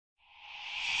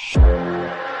Bem,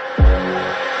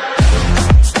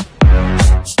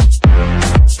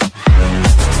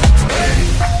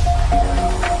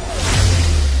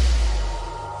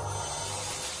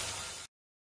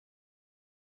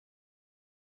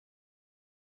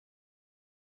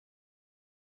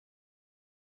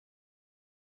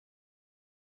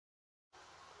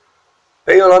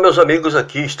 olá meus amigos,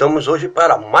 aqui estamos hoje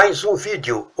para mais um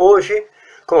vídeo, hoje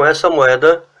com essa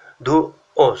moeda do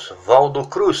Oswaldo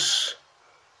Cruz,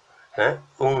 né?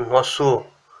 O nosso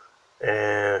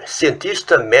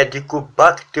cientista, médico,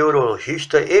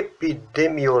 bacteriologista,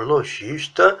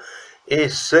 epidemiologista e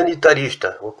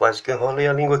sanitarista. Eu quase que enrolei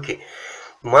a língua aqui,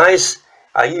 mas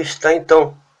aí está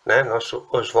então, né, nosso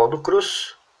Oswaldo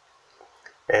Cruz.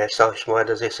 Essas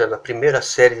moedas, essa é da primeira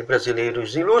série de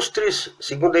Brasileiros Ilustres,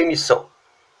 segunda emissão,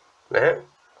 né?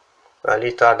 Ali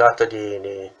está a data que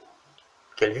ele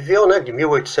viveu, né? De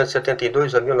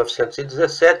 1872 a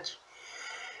 1917.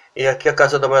 E aqui a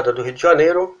Casa da Moeda do Rio de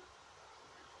Janeiro,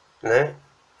 né?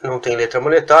 Não tem letra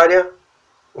monetária.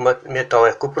 O metal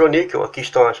é cuproníquel. Aqui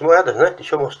estão as moedas, né?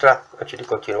 Deixa eu mostrar antes de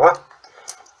continuar.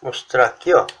 Mostrar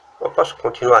aqui, ó. Eu posso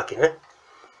continuar aqui, né?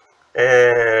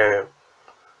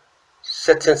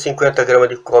 750 gramas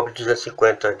de cobre,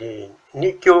 250 de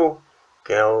níquel,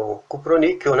 que é o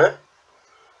cuproníquel, né?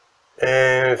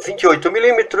 28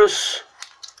 milímetros,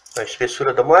 a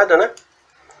espessura da moeda, né?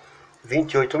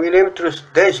 28 milímetros,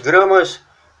 10 gramas,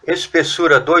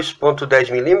 espessura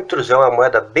 2,10 milímetros, é uma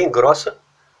moeda bem grossa,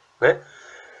 né?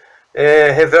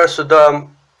 Reverso da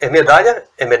medalha,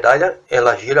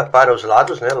 ela gira para os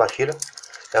lados, né?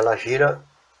 Ela gira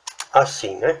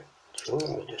assim, né?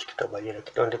 Meu Deus, que trabalheira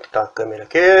aqui. Onde é que está a câmera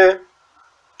aqui?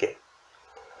 Aqui.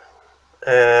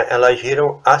 Elas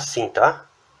giram assim, tá?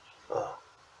 Ó.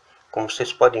 Como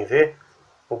vocês podem ver,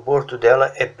 o bordo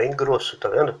dela é bem grosso, tá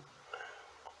vendo?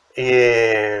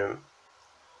 E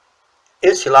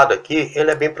esse lado aqui,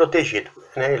 ele é bem protegido,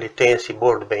 né? Ele tem esse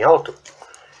bordo bem alto.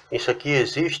 Isso aqui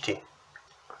existe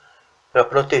para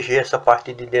proteger essa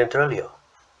parte de dentro ali, ó.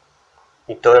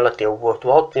 Então ela tem o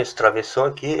bordo alto, tem esse travessão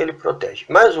aqui, ele protege.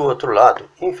 Mas o outro lado,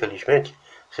 infelizmente,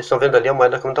 vocês estão vendo ali a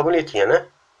moeda como tá bonitinha, né?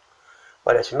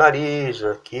 Parece o nariz,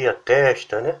 aqui a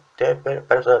testa, né? Até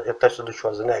parece a testa do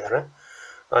Schwarzenegger, né?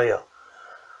 Aí, ó.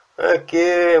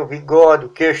 Aqui o bigode, o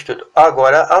queixo, tudo.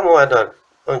 Agora a moeda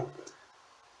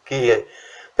que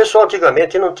pessoal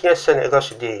antigamente não tinha esse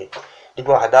negócio de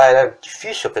guardar, era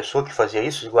difícil a pessoa que fazia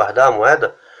isso, de guardar a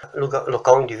moeda,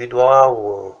 local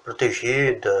individual,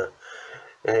 protegida.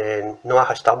 Não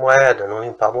arrastar a moeda, não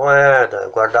limpar a moeda,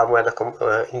 guardar a moeda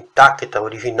intacta,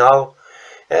 original,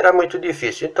 era muito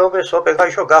difícil. Então o pessoal pegava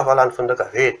e jogava lá no fundo da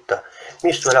gaveta,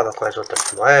 misturava com as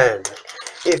outras moedas,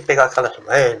 e pegava aquelas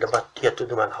moedas, batia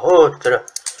tudo uma na outra,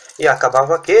 e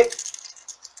acabava que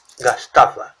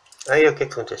gastava. Aí o que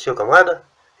aconteceu com a moeda?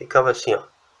 Ficava assim, ó,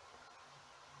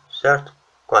 certo?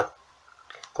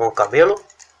 Com o cabelo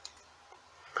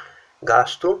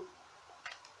gasto,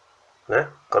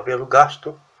 né? Cabelo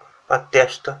gasto, a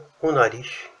testa, o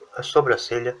nariz, a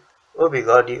sobrancelha, o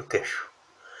bigode e o queixo.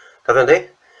 Tá vendo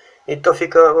aí? Então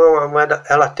fica uma moeda,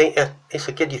 ela tem, isso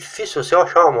aqui é difícil você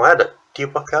achar uma moeda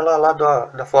tipo aquela lá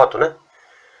da foto, né?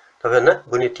 Tá vendo, né?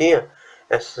 Bonitinha.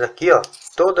 Essas aqui, ó,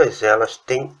 todas elas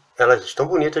estão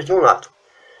bonitas de um lado,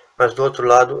 mas do outro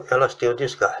lado elas têm o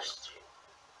desgaste.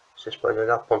 Vocês podem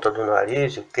olhar a ponta do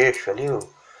nariz, o queixo ali,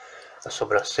 a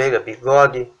sobrancelha,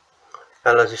 bigode.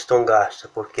 Elas estão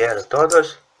gastas porque eram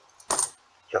todas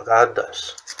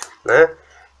jogadas, né?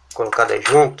 Colocadas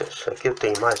juntas. Aqui eu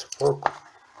tenho mais um pouco.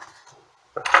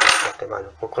 Tem mais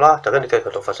um pouco lá. Tá vendo o que eu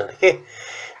estou fazendo aqui?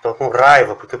 Estou com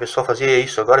raiva porque o pessoal fazia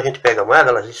isso. Agora a gente pega a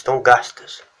moeda, elas estão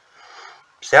gastas,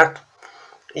 certo?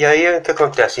 E aí o que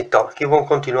acontece então? Aqui vamos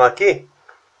continuar aqui.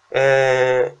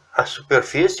 A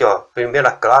superfície, ó,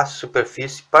 primeira classe,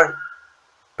 superfície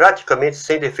praticamente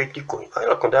sem defeito de cunho.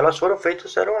 Quando elas foram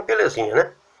feitas era uma belezinha,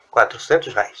 né?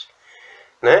 R$400,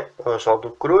 né?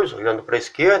 Oswaldo Cruz, olhando para a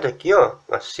esquerda aqui, ó,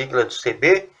 a sigla do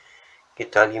CB, que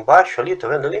está ali embaixo, ali, tá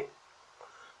vendo ali?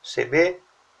 CB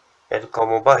é do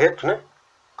Calmon Barreto, né?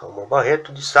 Calmon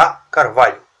Barreto de Sá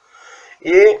Carvalho.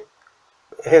 E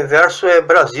reverso é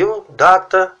Brasil,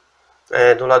 data,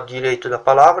 do lado direito da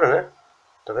palavra, né?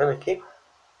 Tá vendo aqui?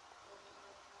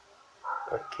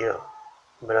 Aqui, ó,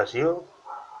 Brasil,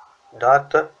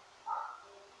 data,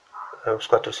 os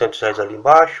R$400 ali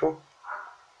embaixo,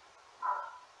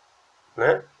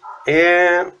 né?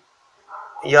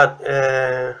 E a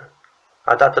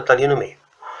data tá ali no meio.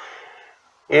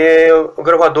 E o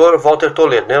gravador Walter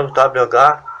Toledo, né? O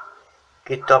WH,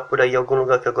 que tá por aí em algum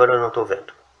lugar que agora eu não tô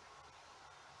vendo.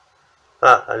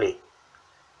 Ah, ali.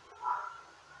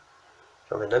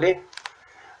 Tá vendo ali?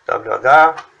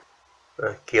 WH,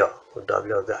 aqui ó, o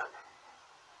WH.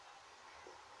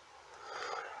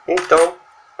 Então,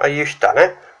 aí está,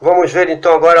 né? Vamos ver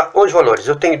então agora os valores.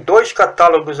 Eu tenho dois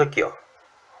catálogos aqui, ó.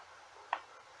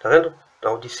 Tá vendo?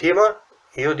 Então, o de cima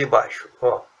e o de baixo,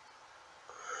 ó.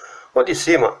 O de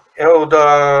cima é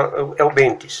o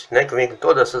Bentes, né? Que vem com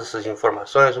todas essas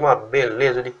informações, uma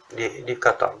beleza de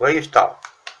catálogo. Aí está, ó.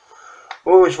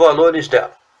 Os valores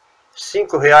dela: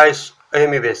 R$5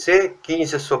 MBC,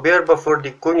 15 soberba, flor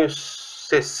de cunho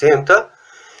 60,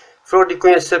 flor de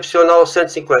cunho excepcional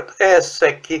 150. Essa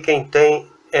aqui quem tem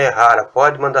é rara,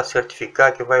 pode mandar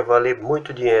certificar que vai valer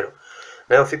muito dinheiro.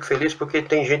 Eu fico feliz porque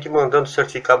tem gente mandando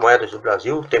certificar moedas do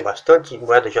Brasil, tem bastante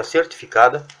moeda já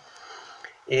certificada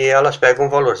e elas pegam um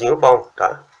valorzinho bom,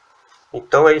 tá?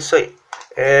 Então é isso aí.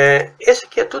 Esse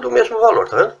aqui é tudo o mesmo valor,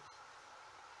 tá vendo?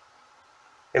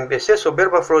 MBC,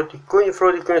 soberba, flor de cunho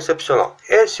excepcional.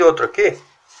 Esse outro aqui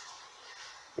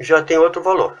já tem outro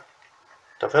valor,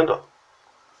 tá vendo?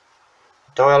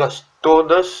 Então elas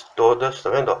todas, tá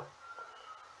vendo? Ó?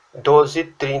 12,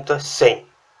 30,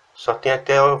 100. Só tem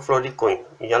até a flor de cunho.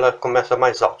 E ela começa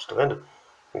mais alto, tá vendo?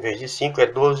 Em vez de 5 é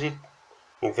 12.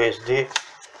 Em vez de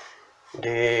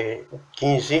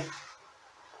 15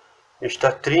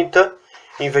 está 30.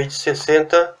 Em vez de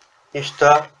 60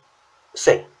 está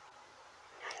 100.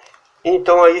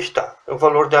 Então aí está. O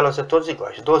valor delas é todos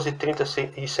iguais. 12, 30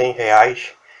 e 100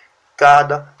 reais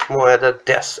cada moeda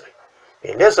dessa.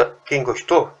 Beleza? Quem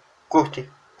gostou,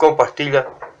 curte, compartilha,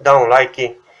 dá um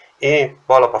like. E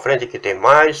bola pra frente que tem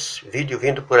mais vídeo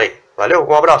vindo por aí. Valeu,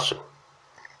 um abraço.